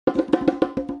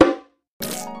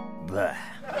bleh.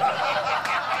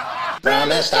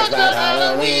 Promise talks about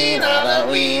Halloween,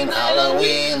 Halloween,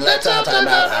 Halloween. Let's all talk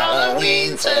about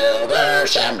Halloween, Silver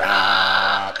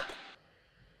Shamrock.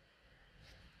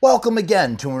 Welcome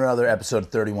again to another episode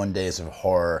of 31 Days of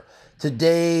Horror.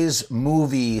 Today's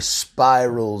movie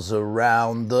spirals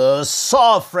around the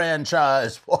Saw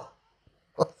franchise.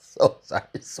 So sorry,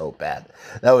 so bad.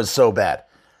 That was so bad.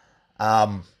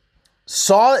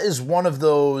 Saw is one of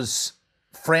those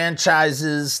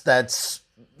franchises that's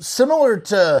similar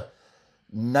to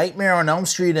Nightmare on Elm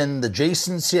Street and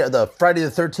the Friday the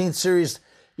 13th series,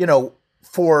 you know,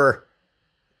 for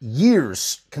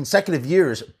years, consecutive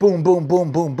years, boom, boom,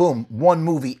 boom, boom, boom, one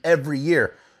movie every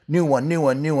year, new one,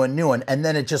 and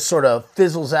then it just sort of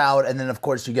fizzles out, and then of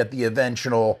course you get the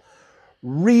eventual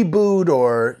reboot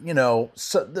or, you know,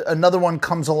 another one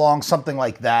comes along, something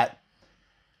like that.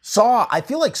 Saw, I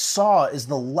feel like Saw is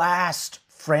the last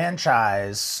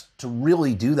franchise to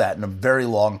really do that in a very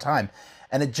long time,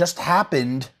 and it just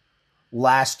happened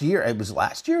last year. It was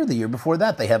last year or the year before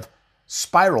that. They have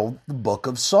spiraled the book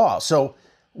of Saw. So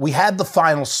we had the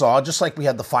final Saw, just like we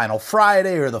had the final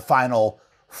Friday or the final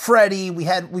Freddy. We've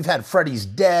had Freddy's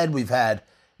Dead. We've had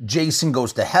Jason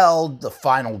Goes to Hell, the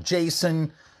final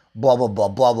Jason, blah, blah, blah,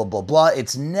 blah, blah, blah, blah.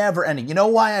 It's never ending. You know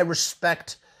why I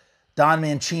respect Don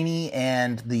Mancini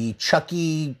and the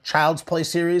Chucky Child's Play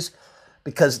series?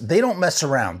 Because they don't mess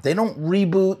around. They don't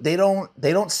reboot. They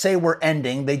don't say we're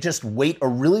ending. They just wait a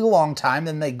really long time,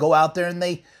 then they go out there and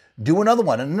they do another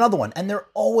one and another one. And they're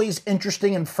always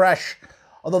interesting and fresh.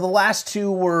 Although the last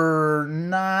two were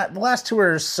not. The last two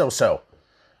were so-so.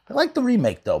 I like the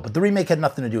remake, though, but the remake had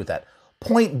nothing to do with that.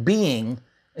 Point being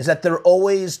is that they're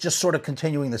always just sort of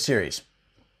continuing the series.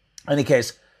 In any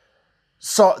case,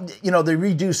 Saw, you know, they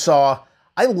redo Saw.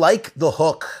 I like the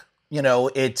hook. You know,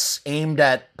 it's aimed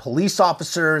at police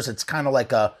officers. It's kind of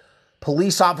like a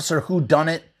police officer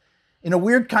whodunit. In a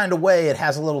weird kind of way, it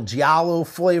has a little giallo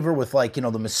flavor with, like, you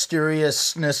know, the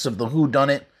mysteriousness of the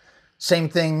whodunit. Same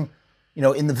thing, you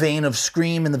know, in the vein of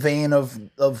Scream, in the vein of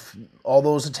all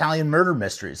those Italian murder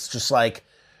mysteries. Just like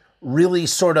really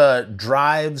sort of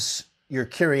drives your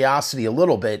curiosity a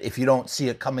little bit if you don't see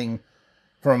it coming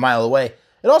from a mile away.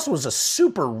 It also was a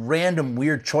super random,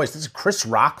 weird choice. This is a Chris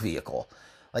Rock vehicle.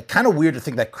 Like, kind of weird to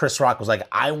think that Chris Rock was like,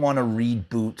 I want to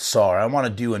reboot Saw. I want to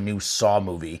do a new Saw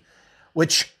movie.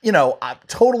 Which, you know, I'm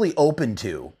totally open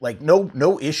to. Like,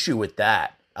 no issue with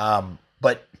that.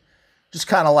 But just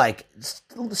kind of like,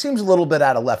 it seems a little bit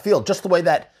out of left field. Just the way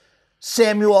that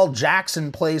Samuel L.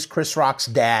 Jackson plays Chris Rock's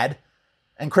dad.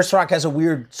 And Chris Rock has a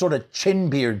weird sort of chin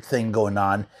beard thing going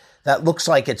on that looks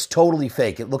like it's totally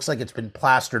fake. It looks like it's been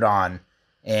plastered on.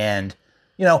 And,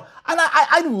 you know, and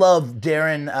I love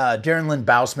Darren Lynn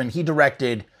Bousman. He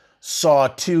directed Saw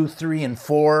 2, 3, and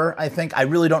 4, I think. I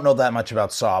really don't know that much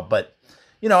about Saw, but,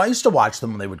 you know, I used to watch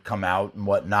them when they would come out and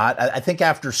whatnot. I think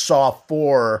after Saw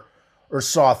 4 or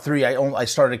Saw 3, I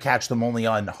started to catch them only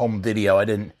on home video. I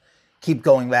didn't keep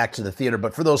going back to the theater.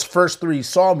 But for those first 3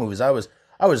 Saw movies, I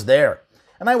was there.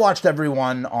 And I watched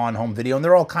everyone on home video, and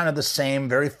they're all kind of the same,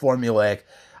 very formulaic.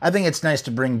 I think it's nice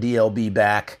to bring DLB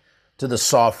back to the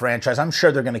Saw franchise. I'm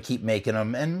sure they're going to keep making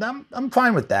them, and I'm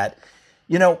fine with that.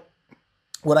 You know,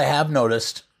 what I have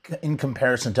noticed in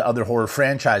comparison to other horror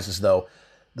franchises, though,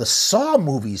 the Saw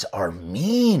movies are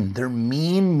mean. They're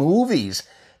mean movies.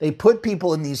 They put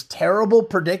people in these terrible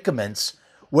predicaments,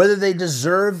 whether they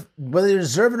deserve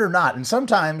it or not. And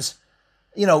sometimes,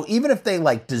 you know, even if they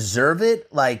like deserve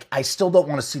it, like, I still don't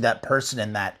want to see that person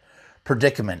in that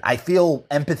predicament. I feel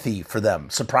empathy for them,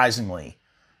 surprisingly.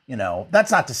 You know,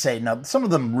 that's not to say, no, some of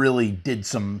them really did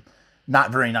some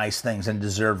not very nice things and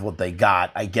deserved what they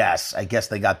got, I guess. I guess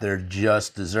they got their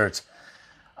just desserts.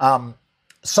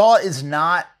 Saw is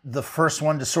not the first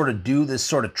one to sort of do this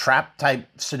sort of trap type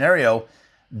scenario.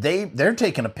 They're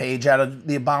taking a page out of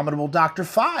The Abominable Dr.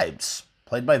 Phibes,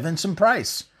 played by Vincent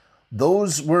Price.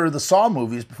 Those were the Saw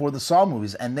movies before the Saw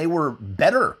movies, and they were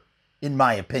better, in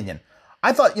my opinion.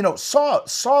 I thought, you know, Saw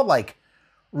like,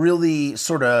 really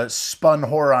sort of spun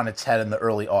horror on its head in the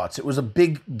early aughts. It was a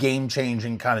big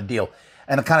game-changing kind of deal.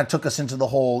 And it kind of took us into the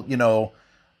whole, you know,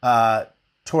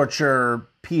 torture,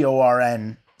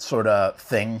 PORN sort of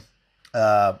thing,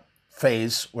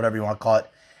 phase, whatever you want to call it.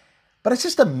 But it's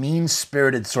just a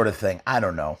mean-spirited sort of thing. I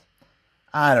don't know.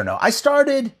 I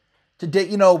started to date,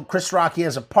 you know, Chris Rock, he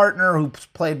has a partner who's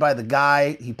played by the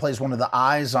guy. He plays one of the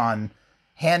eyes on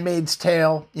Handmaid's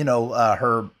Tale, you know,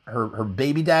 her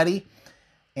baby daddy.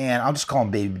 And I'll just call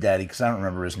him Baby Daddy because I don't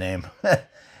remember his name. And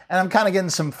I'm kind of getting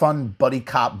some fun buddy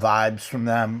cop vibes from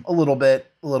them a little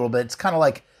bit. It's kind of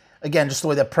like, again, just the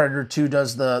way that Predator 2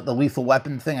 does the lethal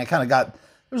weapon thing. I kind of got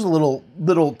there's a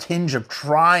little tinge of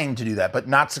trying to do that, but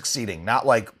not succeeding. Not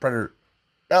like Predator,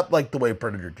 not like the way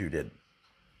Predator 2 did.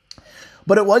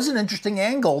 But it was an interesting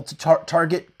angle to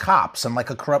target cops and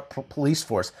like a corrupt police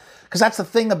force. Because that's the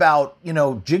thing about,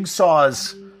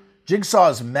 Jigsaw's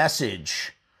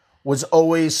message was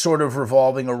always sort of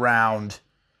revolving around,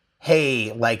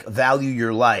 hey, like, value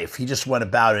your life. He just went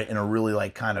about it in a really,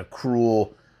 like, kind of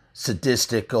cruel,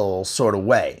 sadistical sort of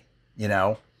way,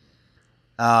 What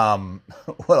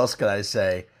else can I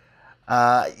say?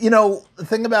 The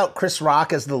thing about Chris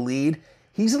Rock as the lead,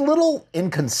 he's a little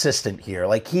inconsistent here.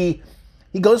 Like, he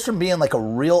goes from being like a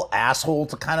real asshole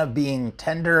to kind of being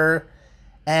tender,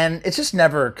 and it's just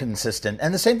never consistent.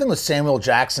 And the same thing with Samuel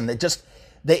Jackson.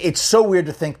 It's so weird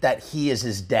to think that he is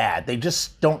his dad. They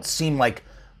just don't seem like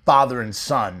father and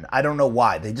son. I don't know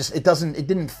why. It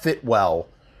didn't fit well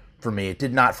for me. It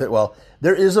did not fit well.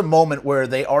 There is a moment where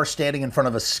they are standing in front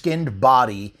of a skinned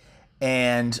body,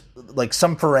 and like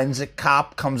some forensic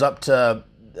cop comes up to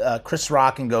Chris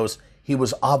Rock and goes, "He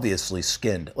was obviously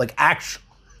skinned." Like, actually.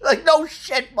 Like, no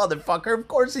shit, motherfucker. Of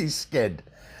course he's skinned.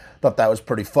 Thought that was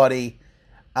pretty funny.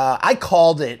 I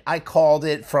called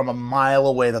it from a mile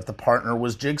away that the partner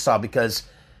was Jigsaw, because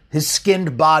his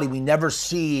skinned body, we never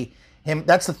see him.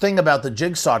 That's the thing about the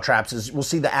Jigsaw traps, is we'll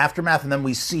see the aftermath and then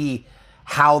we see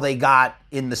how they got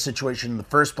in the situation in the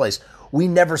first place. We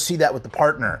never see that with the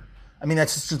partner. I mean,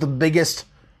 that's just the biggest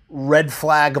red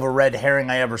flag of a red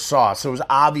herring I ever saw. So it was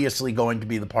obviously going to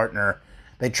be the partner.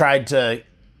 They tried to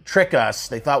trick us.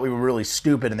 They thought we were really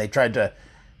stupid, and they tried to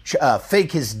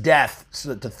fake his death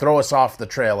to throw us off the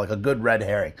trail like a good red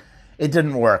herring. It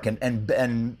didn't work,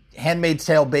 and Handmaid's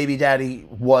Tale Baby Daddy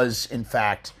was in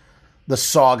fact the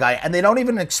Saw guy, and they don't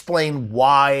even explain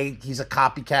why he's a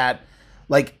copycat.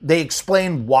 Like, they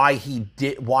explain why he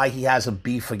has a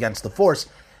beef against the Force,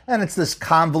 and it's this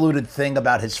convoluted thing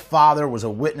about his father was a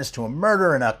witness to a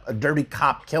murder and a dirty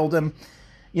cop killed him.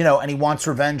 And he wants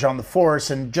revenge on the Force,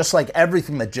 and just like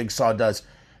everything that Jigsaw does,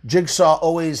 Jigsaw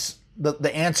always,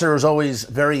 the answer is always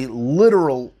very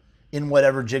literal in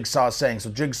whatever Jigsaw is saying. So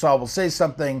Jigsaw will say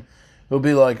something, he'll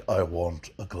be like, "I want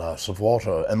a glass of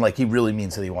water," and like he really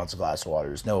means that he wants a glass of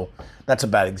water. That's a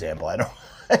bad example. I don't,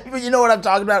 you know what I'm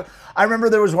talking about? I remember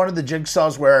there was one of the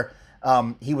Jigsaws where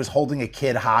he was holding a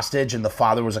kid hostage, and the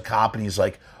father was a cop, and he's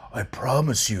like, "I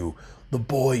promise you, the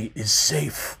boy is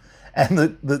safe." And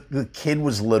the kid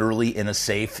was literally in a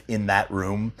safe in that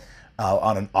room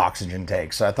on an oxygen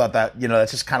tank. So I thought that,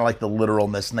 that's just kind of like the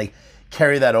literalness. And they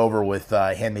carry that over with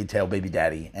Handmaid's Tale Baby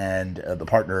Daddy and the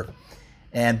partner.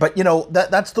 But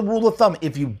that's the rule of thumb.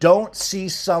 If you don't see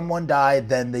someone die,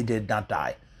 then they did not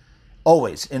die.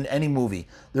 Always, in any movie.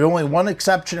 There's only one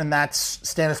exception, and that's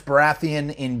Stannis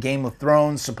Baratheon in Game of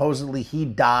Thrones. Supposedly he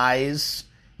dies.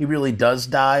 He really does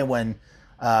die when...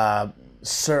 what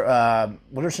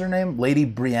is her name? Lady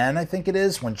Brienne, I think it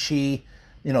is. When she,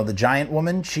 the giant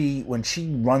woman, when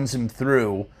she runs him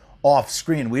through off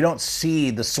screen, we don't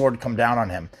see the sword come down on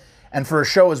him. And for a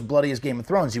show as bloody as Game of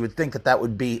Thrones, you would think that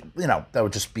would be, that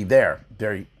would just be there.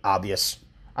 Very obvious.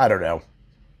 I don't know.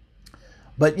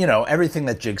 But, everything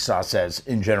that Jigsaw says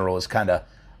in general is kind of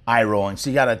eye-rolling. So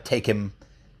you got to take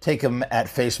him at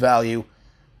face value.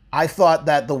 I thought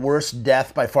that the worst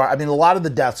death by far, I mean, a lot of the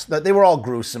deaths, they were all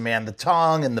gruesome, man. The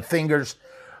tongue and the fingers.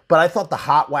 But I thought the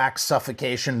hot wax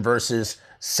suffocation versus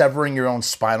severing your own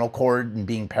spinal cord and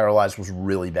being paralyzed was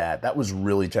really bad. That was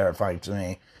really terrifying to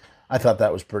me. I thought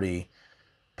that was pretty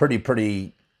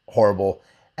horrible.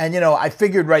 And, I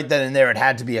figured right then and there it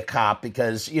had to be a cop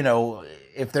because,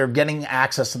 if they're getting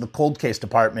access to the cold case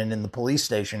department in the police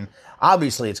station,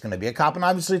 obviously it's going to be a cop, and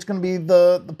obviously it's going to be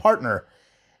the partner.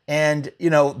 And,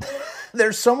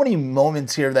 there's so many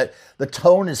moments here that the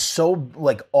tone is so,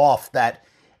 like, off that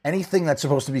anything that's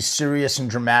supposed to be serious and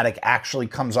dramatic actually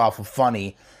comes off of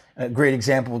funny. A great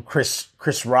example of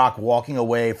Chris Rock walking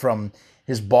away from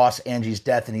his boss Angie's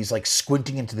death, and he's, like,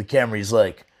 squinting into the camera. He's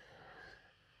like,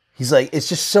 it's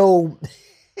just so...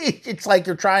 It's like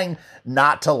you're trying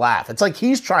not to laugh. It's like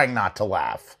he's trying not to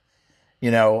laugh.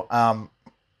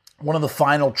 One of the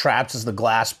final traps is the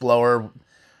glass blower.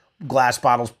 Glass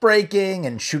bottles breaking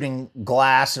and shooting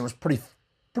glass. And it was pretty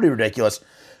ridiculous.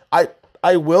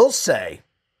 I will say,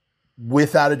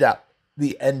 without a doubt,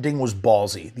 the ending was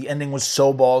ballsy. The ending was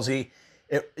so ballsy.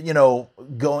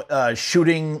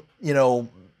 Shooting,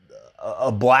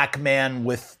 a black man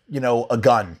with, a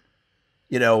gun.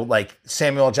 Like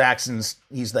Samuel Jackson's,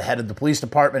 he's the head of the police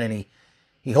department, and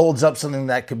he holds up something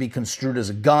that could be construed as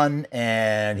a gun,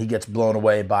 and he gets blown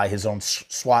away by his own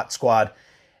SWAT squad.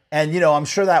 And, I'm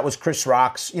sure that was Chris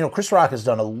Rock's. Chris Rock has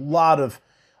done a lot of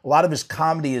a lot of his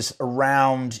comedy is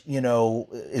around,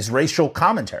 is racial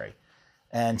commentary.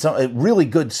 And so really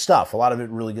good stuff. A lot of it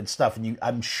really good stuff. And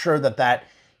I'm sure that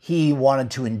he wanted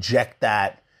to inject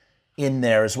that in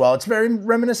there as well. It's very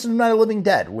reminiscent of Night of the Living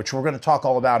Dead, which we're going to talk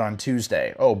all about on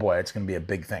Tuesday. Oh boy, it's going to be a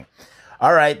big thing.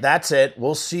 All right, that's it.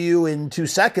 We'll see you in 2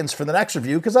 seconds for the next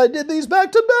review because I did these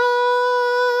back to back.